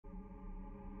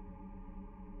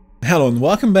Hello and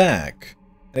welcome back.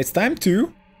 It's time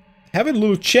to have a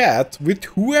little chat with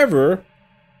whoever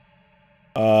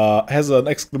has an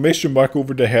exclamation mark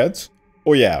over their head.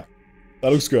 Oh yeah,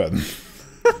 that looks good.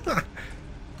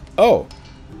 Oh,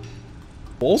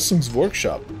 Olson's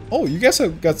workshop. Oh, you guys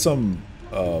have got some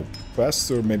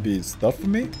quests or maybe stuff for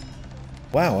me?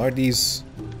 Wow, are these...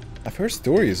 I've heard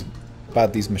stories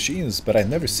about these machines, but I've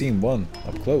never seen one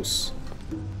up close.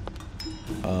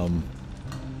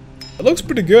 It looks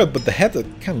pretty good, but the head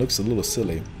kind of looks a little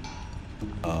silly.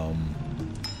 I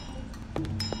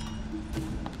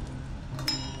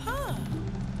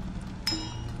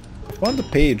found the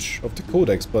page of the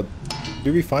codex, but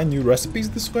do we find new recipes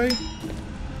this way?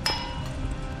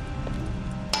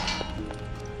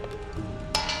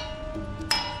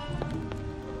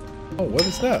 Oh, what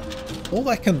is that? Oh,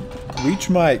 I can reach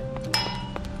my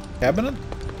cabinet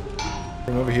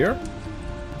from over here?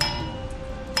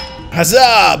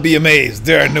 Huzzah! Be amazed!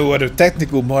 There are no other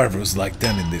technical marvels like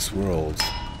them in this world.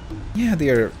 Yeah, they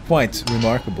are quite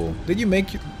remarkable. Did you make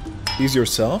these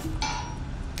yourself?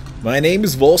 My name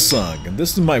is Volsung, and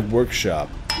this is my workshop.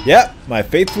 Yeah, my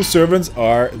faithful servants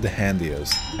are the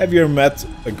handiest. Have you ever met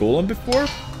a golem before?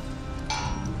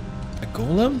 A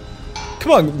golem?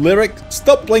 Come on, Lyric,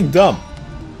 stop playing dumb.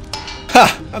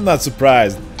 Ha! I'm not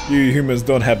surprised. You humans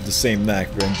don't have the same knack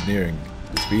for engineering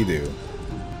as we do.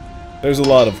 There's a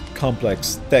lot of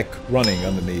complex tech running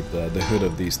underneath the hood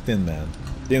of these Tin Men.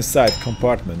 The inside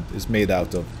compartment is made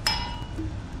out of...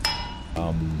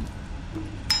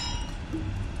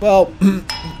 Well,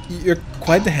 you're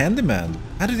quite the handyman.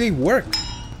 How do they work?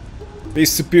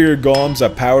 These superior golems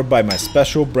are powered by my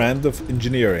special brand of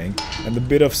engineering and a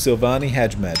bit of Sylvani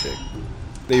hedge magic.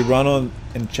 They run on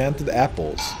enchanted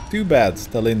apples. Too bad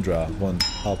Stalindra won't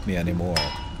help me anymore.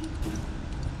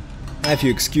 If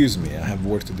you excuse me, I have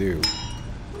work to do.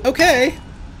 Okay.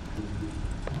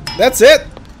 That's it.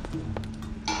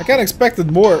 I kinda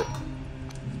expected more.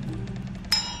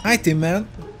 Hi, Tin Man.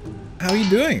 How are you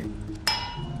doing?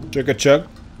 Chug-a-chug.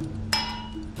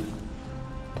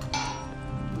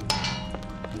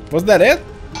 Was that it?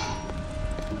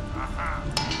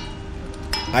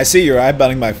 I see you're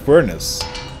eyeballing my furnace.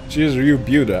 She's real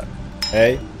beauty,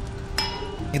 eh?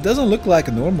 It doesn't look like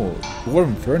a normal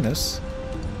dwarven furnace.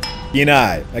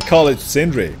 I call it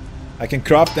Sindri. I can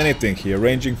craft anything here,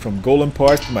 ranging from golem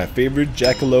parts to my favorite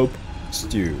jackalope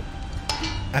stew.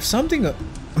 I'm something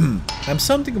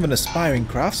of an aspiring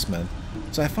craftsman,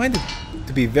 so I find it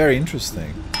to be very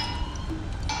interesting.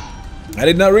 I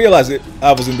did not realize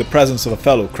I was in the presence of a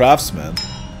fellow craftsman.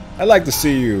 I'd like to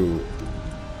see you,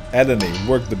 Edeni,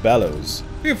 work the bellows.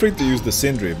 Feel free to use the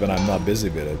Sindri when I'm not busy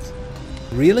with it.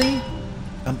 Really?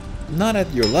 I'm not at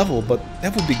your level, but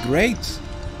that would be great.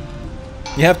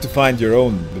 You have to find your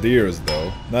own materials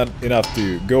though, not enough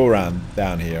to go around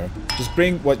down here. Just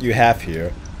bring what you have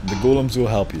here, and the golems will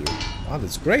help you. Wow,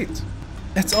 that's great.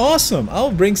 That's awesome!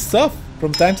 I'll bring stuff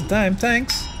from time to time,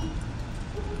 thanks.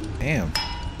 Damn.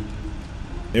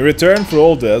 In return for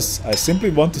all this, I simply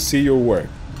want to see your work.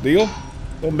 Deal?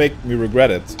 Don't make me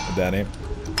regret it, Danny.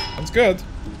 Sounds good.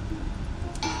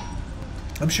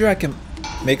 I'm sure I can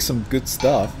make some good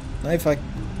stuff. Now if I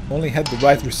only had the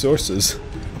right resources.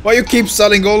 Why you keep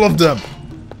selling all of them?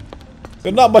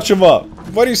 They're not much of a...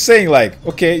 What are you saying, like...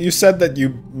 Okay, you said that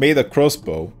you made a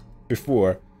crossbow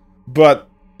before, but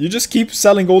you just keep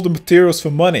selling all the materials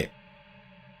for money.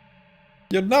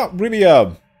 You're not really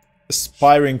a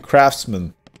aspiring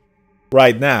craftsman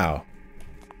right now.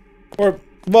 Or,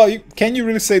 well, can you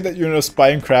really say that you're an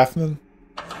aspiring craftsman?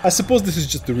 I suppose this is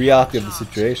just the reality of the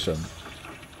situation.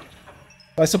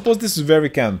 I suppose this is where we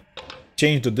can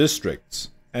change the districts.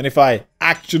 And if I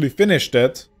actually finished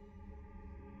it,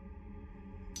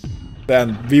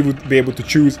 then we would be able to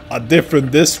choose a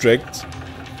different district.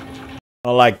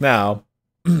 Unlike now.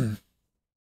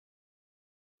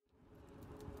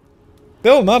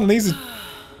 Still not an easy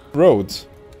road.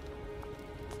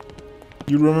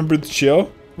 You remember the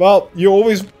chill? Well, you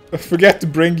always forget to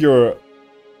bring your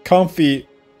comfy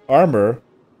armor.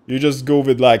 You just go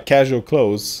with like casual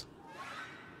clothes.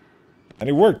 And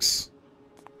it works.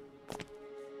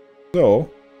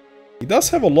 So, he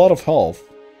does have a lot of health.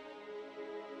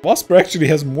 Wasper actually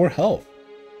has more health.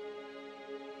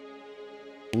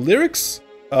 Lyric's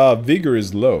vigor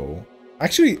is low.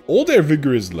 Actually, all their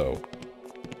vigor is low.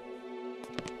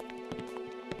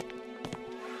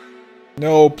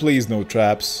 No, please, no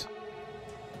traps.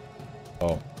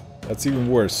 Oh, that's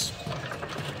even worse.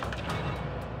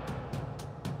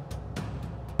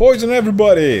 Poison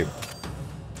everybody!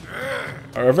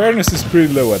 Our awareness is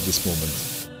pretty low at this moment.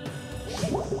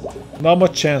 Not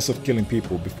much chance of killing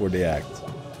people before they act.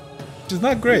 Which is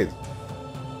not great.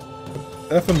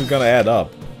 definitely gonna add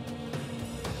up.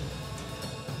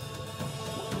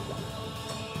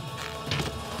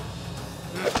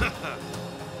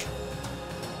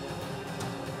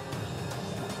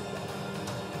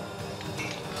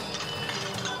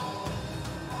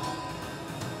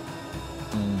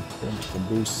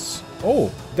 Boosts. Oh,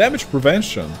 damage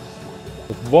prevention.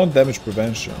 1 damage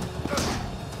prevention.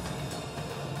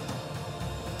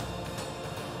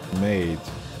 Made.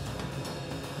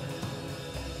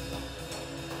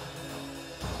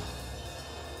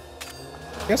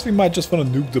 I guess we might just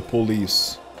want to nuke the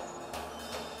police.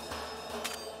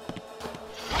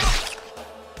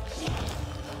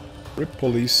 Rip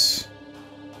police.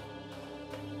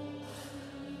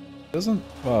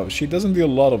 Well, she doesn't deal a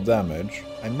lot of damage.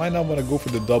 I might not want to go for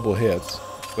the double hit,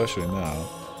 especially now.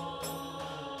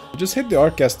 Just hit the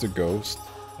Arcaster Ghost,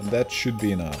 and that should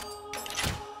be enough.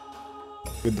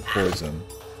 With the poison.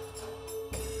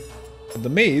 And the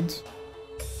maid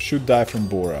should die from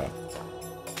Bora.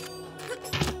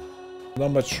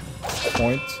 Not much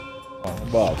point. Oh,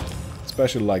 well,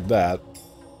 especially like that.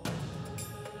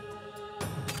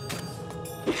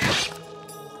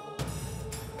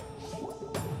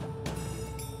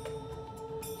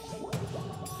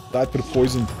 Died for the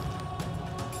poison.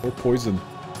 Or poison.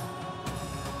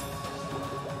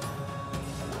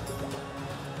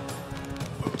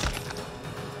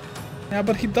 Yeah,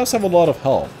 but he does have a lot of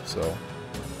health, so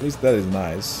at least that is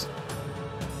nice.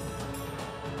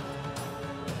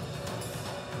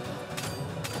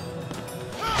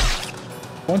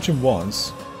 Punch him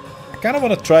once. I kind of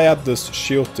want to try out this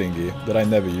shield thingy that I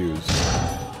never use.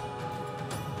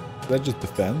 Let's just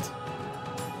defend.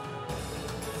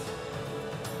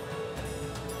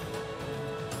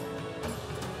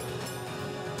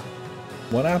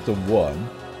 One out of 1.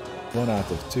 1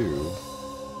 out of 2.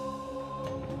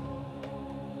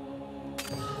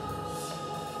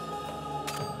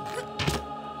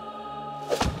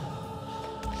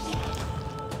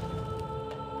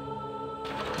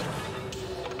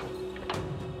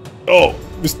 Oh,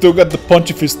 we still got the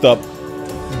punchy fist up.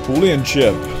 Boolean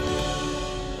chip.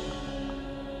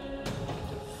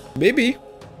 Maybe.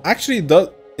 Actually,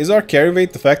 is our carry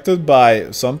weight affected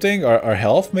by something? Our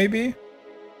health, maybe?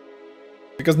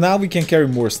 Because now we can carry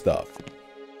more stuff.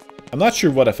 I'm not sure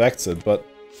what affects it, but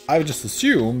I would just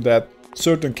assume that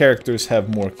certain characters have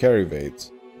more carry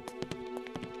weight.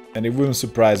 And it wouldn't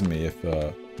surprise me if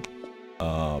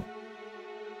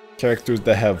characters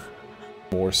that have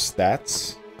more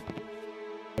stats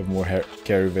have more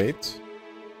carry weight.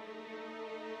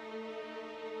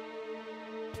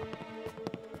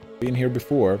 Been here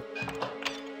before.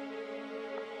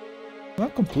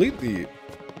 Not completely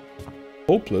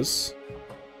hopeless.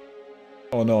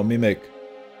 Oh no, Mimic.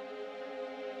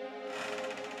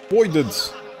 Voided!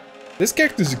 This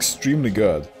character is extremely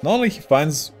good. Not only he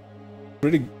finds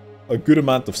a good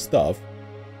amount of stuff,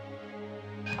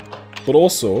 but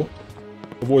also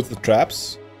avoids the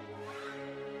traps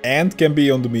and can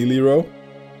be on the melee row.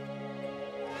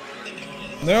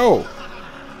 No!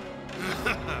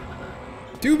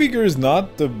 2 Vigor is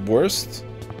not the worst.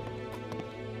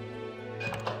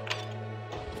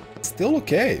 It's still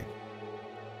okay.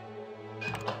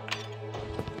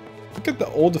 Look at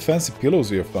all the fancy pillows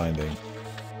we are finding.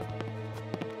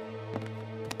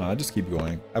 I just keep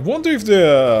going. I wonder if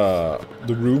the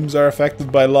rooms are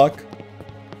affected by luck.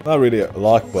 Not really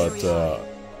luck, but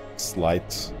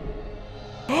slight.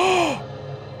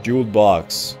 Jeweled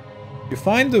box. You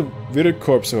find the withered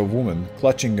corpse of a woman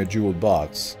clutching a jeweled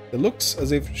box. It looks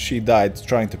as if she died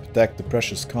trying to protect the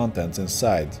precious contents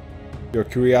inside. Your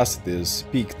curiosity is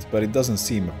piqued, but it doesn't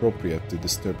seem appropriate to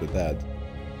disturb the dead.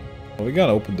 Well, we're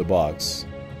gonna open the box.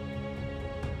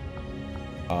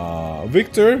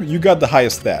 Victor, you got the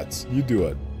highest stats. You do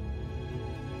it.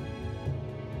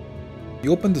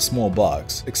 You open the small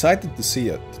box, excited to see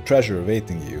the treasure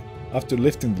awaiting you. After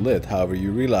lifting the lid, however,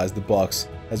 you realize the box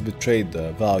has betrayed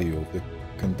the value of the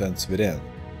contents within.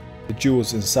 The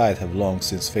jewels inside have long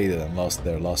since faded and lost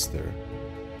their luster.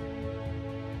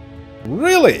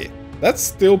 Really? That's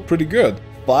still pretty good.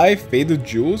 5 faded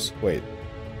jewels? Wait.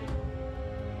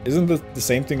 Isn't that the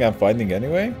same thing I'm finding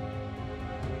anyway?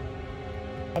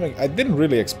 I mean, I didn't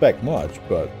really expect much,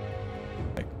 but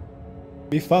like,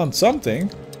 we found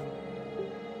something.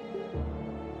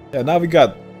 Yeah, now we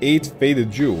got 8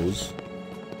 faded jewels,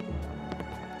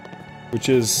 which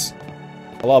is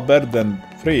a lot better than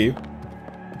 3.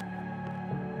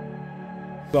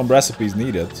 Some recipes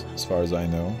needed, as far as I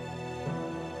know.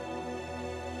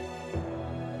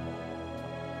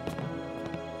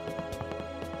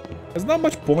 There's not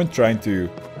much point trying to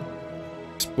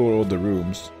explore all the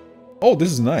rooms. Oh,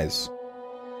 this is nice.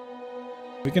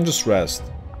 We can just rest.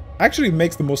 Actually, it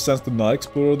makes the most sense to not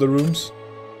explore the rooms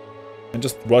and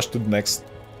just rush to the next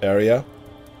area,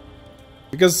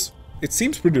 because it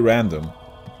seems pretty random.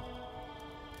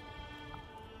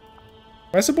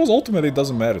 I suppose ultimately it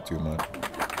doesn't matter too much.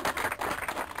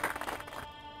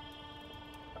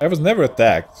 I was never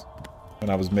attacked when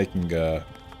I was making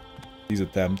these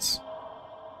attempts.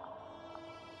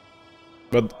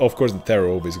 But of course the terror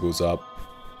always goes up.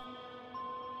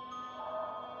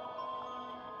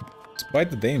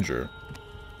 Despite the danger.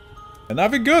 And now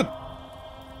we're good!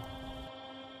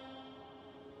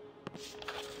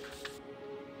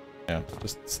 Yeah,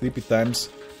 just sleepy times.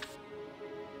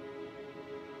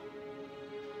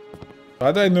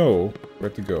 How do I know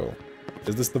where to go?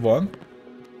 Is this the one?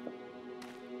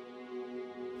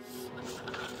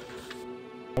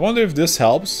 I wonder if this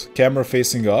helps. Camera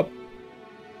facing up.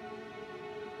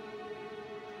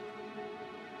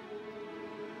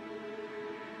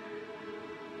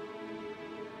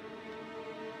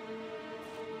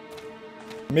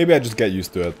 Maybe I just get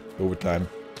used to it over time.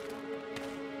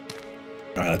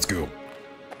 Alright, let's go.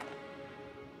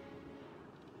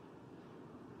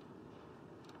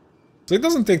 So it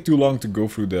doesn't take too long to go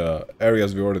through the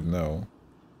areas we already know.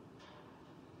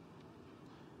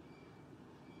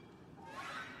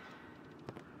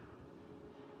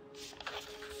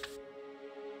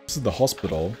 This is the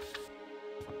hospital.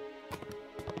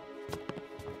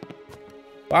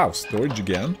 Wow, storage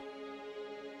again.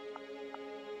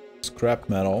 Scrap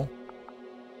metal.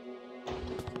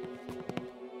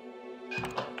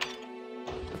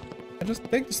 I just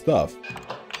take the stuff.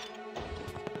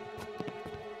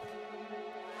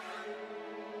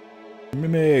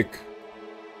 Mimic.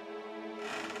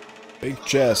 Big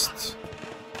chest.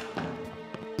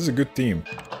 This is a good team.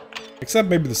 Except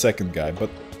maybe the second guy, but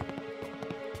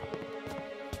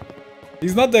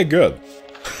he's not that good.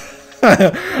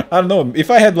 I don't know. If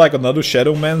I had like another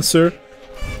Shadowmancer,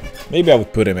 maybe I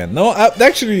would put him in. No,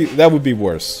 actually that would be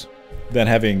worse than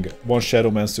having one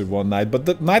Shadowmancer, one Knight. But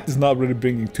the Knight is not really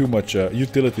bringing too much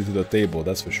utility to the table,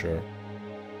 that's for sure.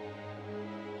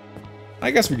 I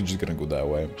guess we're just gonna go that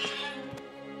way.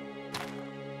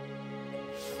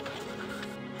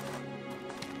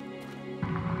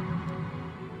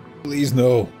 Please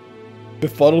no.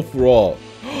 Befuddled for all.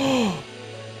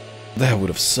 That would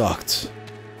have sucked.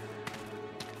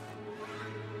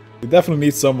 We definitely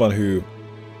need someone who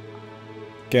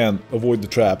can avoid the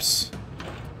traps.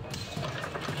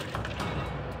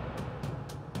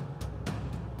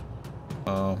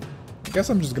 I guess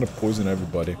I'm just gonna poison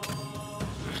everybody.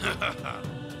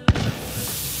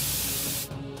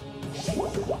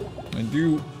 I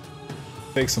do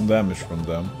take some damage from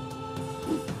them.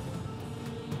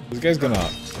 This guy's gonna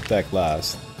attack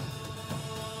last.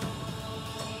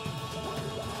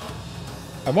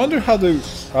 I wonder how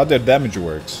their damage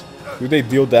works. Do they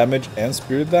deal damage and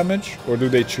spirit damage, or do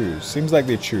they choose? Seems like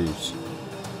they choose.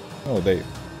 Oh, they...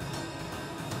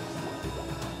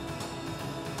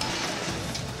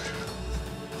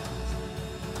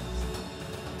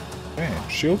 Man,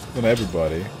 shields on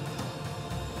everybody.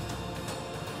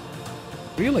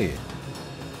 Really?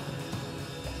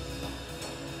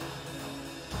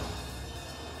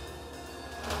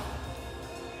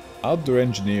 Outdoor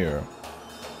engineer.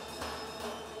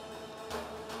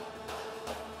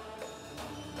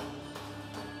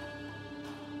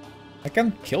 I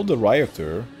can kill the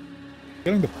rioter.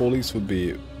 Killing the police would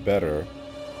be better.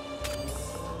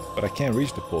 But I can't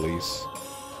reach the police.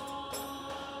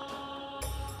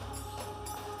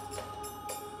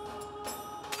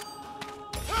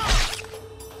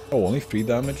 Oh, only 3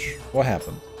 damage? What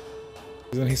happened?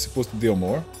 Isn't he supposed to deal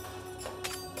more?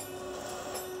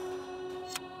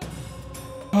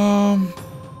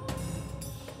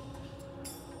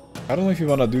 I don't know if you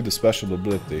want to do the special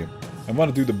ability. I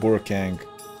want to do the Borakang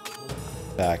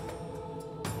attack.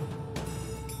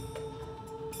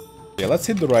 Yeah, let's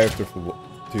hit the rioter for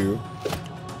 2.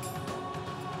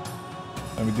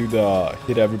 And we do the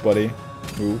hit everybody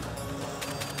move.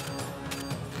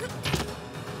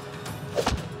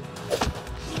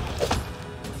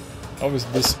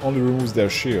 Obviously this only removes their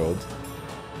shield.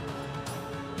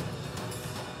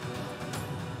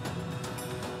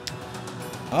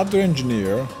 Outdoor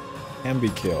engineer can be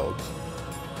killed.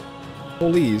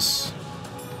 Police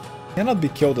cannot be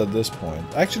killed at this point.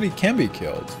 Actually, can be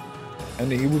killed.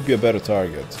 And he would be a better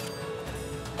target.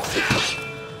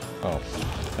 Oh.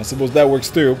 I suppose that works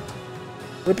too.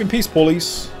 Rip in peace,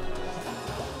 police.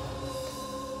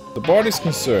 The bard is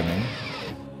concerning.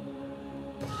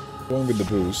 Going with the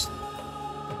boost.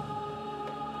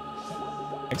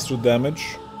 Extra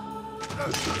damage.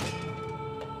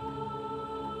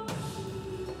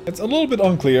 It's a little bit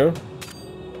unclear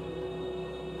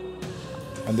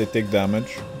And they take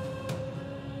damage.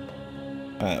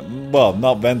 Well,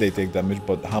 not when they take damage,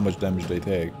 but how much damage they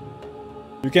take.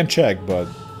 You can check, but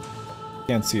you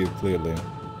can't see it clearly. I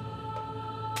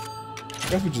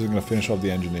guess we're just gonna finish off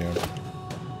the engineer.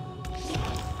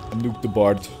 And nuke the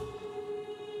bard.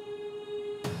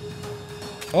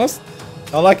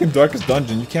 Unlike in Darkest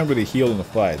Dungeon, you can't really heal in a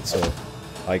fight, so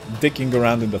like dicking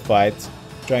around in the fight,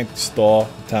 trying to stall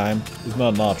time is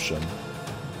not an option.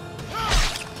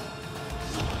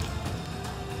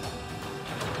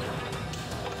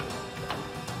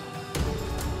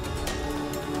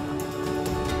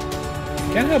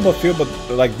 Can't help but feel, but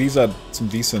like these are some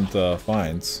decent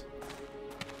finds.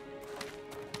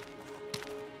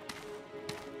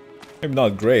 Maybe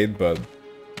not great, but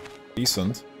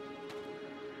decent.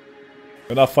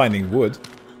 We're not finding wood.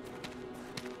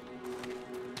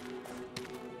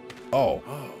 Oh.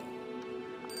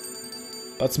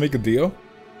 Let's make a deal.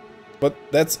 But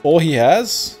that's all he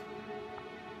has?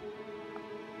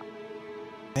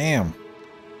 Damn.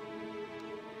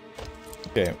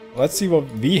 Okay, let's see what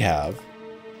we have.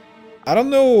 I don't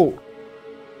know.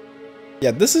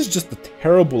 Yeah, this is just a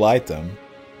terrible item.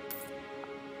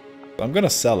 I'm gonna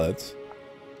sell it.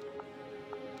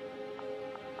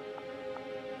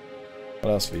 What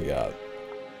else we got?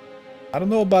 I don't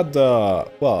know about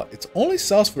the... Well, it only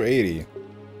sells for 80.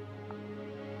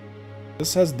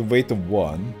 This has the weight of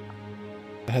 1.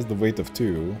 It has the weight of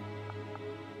 2.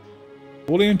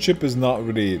 Bullion chip is not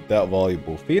really that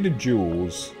valuable. Faded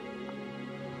jewels.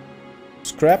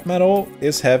 Scrap metal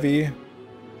is heavy.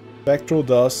 Spectral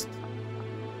dust.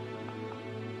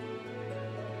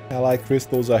 Allied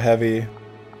crystals are heavy.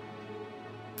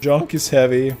 Junk is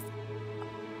heavy.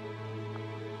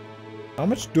 How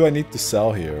much do I need to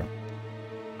sell here?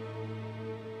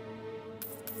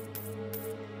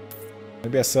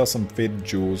 Maybe I sell some faded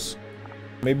jewels.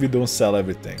 Maybe we don't sell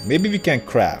everything. Maybe we can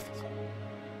craft.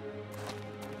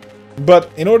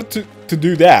 But in order to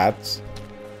do that,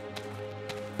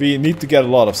 we need to get a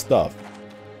lot of stuff.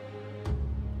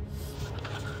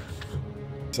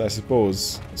 So I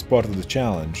suppose it's part of the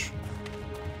challenge.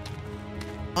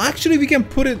 Actually, we can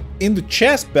put it in the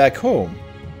chest back home.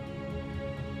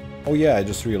 Oh yeah, I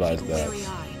just realized that.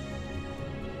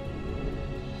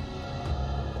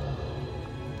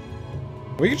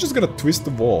 We're just gonna twist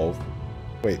the valve.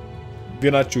 Wait,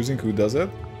 we're not choosing who does it?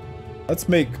 Let's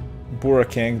make Bora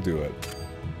Kang do it.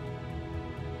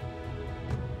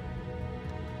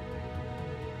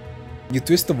 You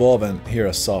twist the valve and hear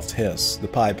a soft hiss. The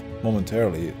pipe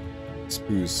momentarily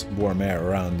spews warm air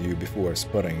around you before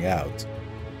sputtering out.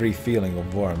 The brief feeling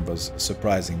of warmth was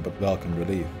surprising but welcome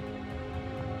relief.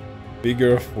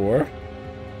 Bigger 4?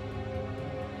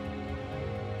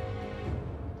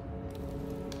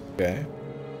 Okay.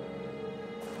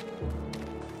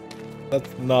 That's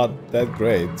not that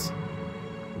great.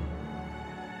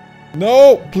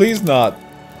 No! Please not!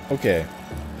 Okay.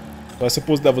 So I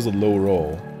suppose that was a low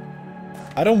roll.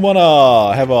 I don't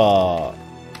wanna have a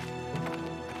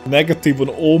negative on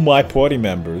all my party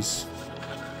members.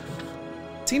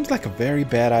 Seems like a very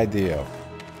bad idea.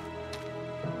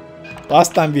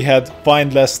 Last time we had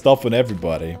find less stuff on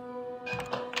everybody.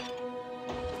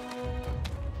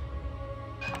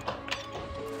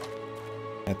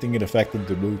 I think it affected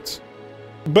the loot.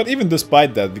 But even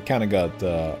despite that, we kinda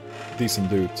got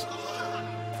decent loot.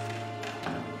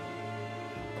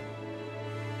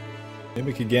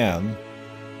 Mimic again.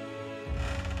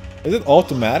 Is it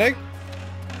automatic?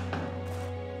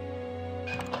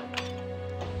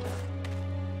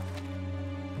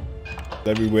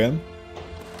 Did we win?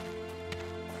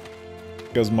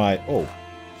 Because my... Oh.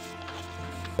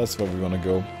 That's where we want to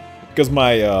go. Because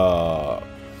my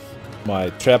my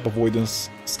trap avoidance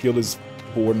skill is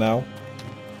 4 now.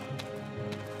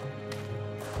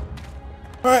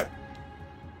 Alright.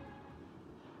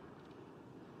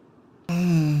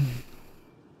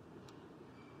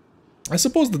 I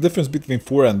suppose the difference between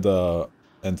 4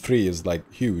 and 3 is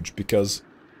like huge, because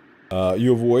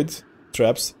you avoid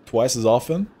traps twice as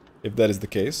often, if that is the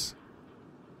case.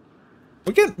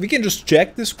 We can just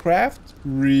check this craft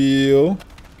real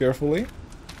carefully.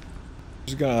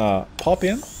 Just gonna pop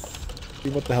in, see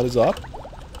what the hell is up.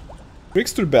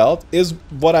 Trickster belt is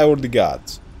what I already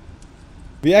got.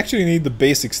 We actually need the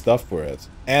basic stuff for it,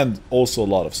 and also a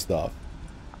lot of stuff.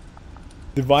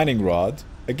 Divining rod,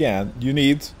 again, you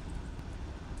need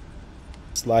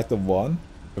sleight of 1,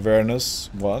 awareness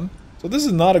 1. So this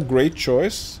is not a great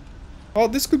choice. Well,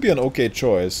 this could be an okay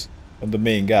choice on the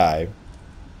main guy,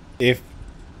 if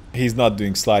he's not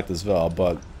doing sleight as well,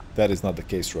 but that is not the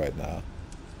case right now.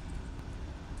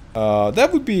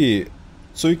 That would be...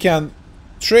 So you can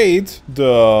trade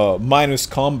the minus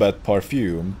combat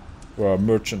perfume for a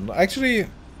merchant. Actually,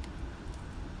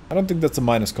 I don't think that's a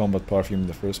minus combat perfume in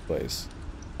the first place.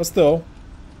 But still.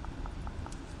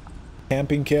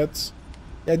 Camping kits.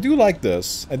 Yeah, I do like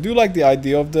this. I do like the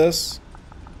idea of this.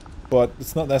 But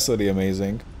it's not necessarily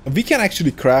amazing. And we can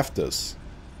actually craft this.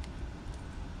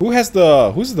 Who's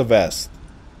the vest?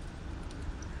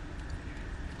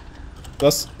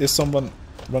 Is someone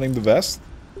running the vest?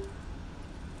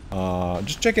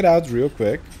 Just check it out real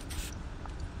quick.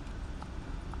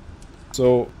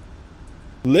 So,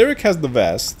 Lyric has the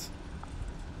vest.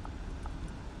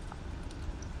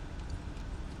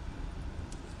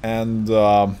 And,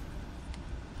 her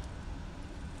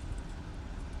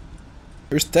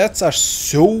stats are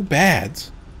so bad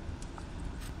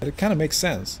that it kind of makes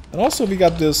sense. And also we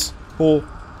got this whole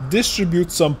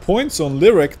distribute some points on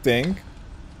Lyric thing.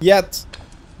 Yet,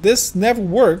 this never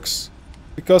works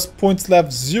because points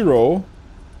left 0.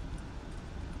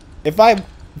 If I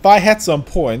had some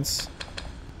points,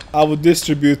 I would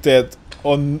distribute it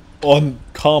on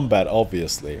combat,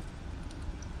 obviously.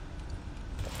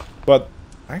 But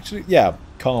actually, yeah,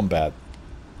 combat.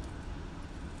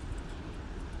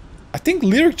 I think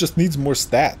Lyric just needs more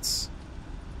stats.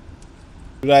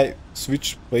 Should I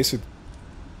switch place with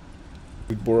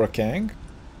Borakang?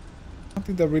 I don't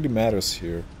think that really matters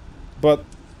here. But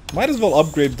might as well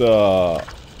upgrade the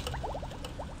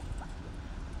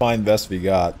fine vest we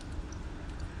got.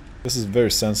 This is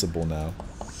very sensible now.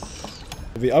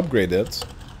 If we upgrade it,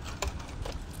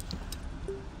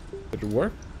 did it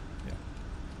work? Yeah.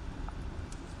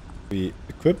 We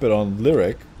equip it on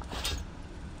Lyric.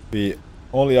 We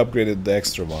only upgraded the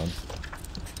extra one.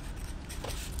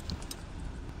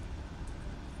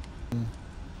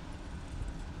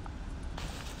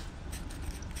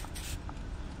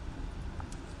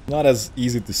 Not as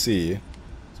easy to see.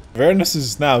 Awareness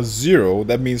is now 0.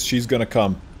 That means she's gonna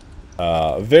come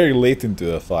very late into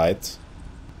the fight.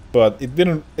 But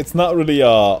it's not really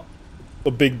a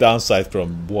big downside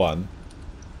from 1.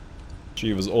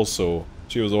 She was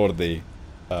already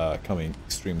coming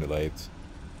extremely late.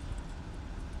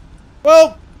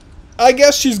 Well, I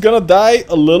guess she's gonna die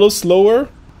a little slower.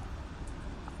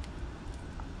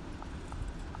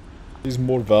 She's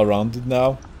more well-rounded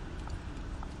now.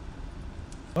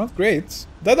 Not great.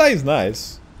 That eye is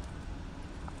nice.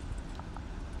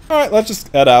 Alright, let's just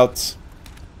head out.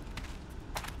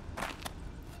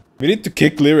 We need to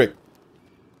kick Lyric.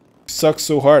 Sucks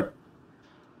so hard.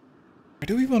 Where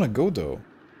do we want to go though?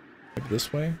 Maybe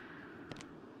this way?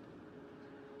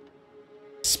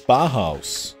 Spa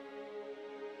house.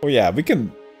 Oh yeah, we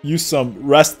can use some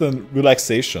rest and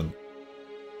relaxation.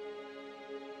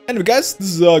 Anyway guys, this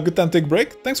is a good time to take a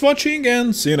break. Thanks for watching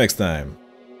and see you next time.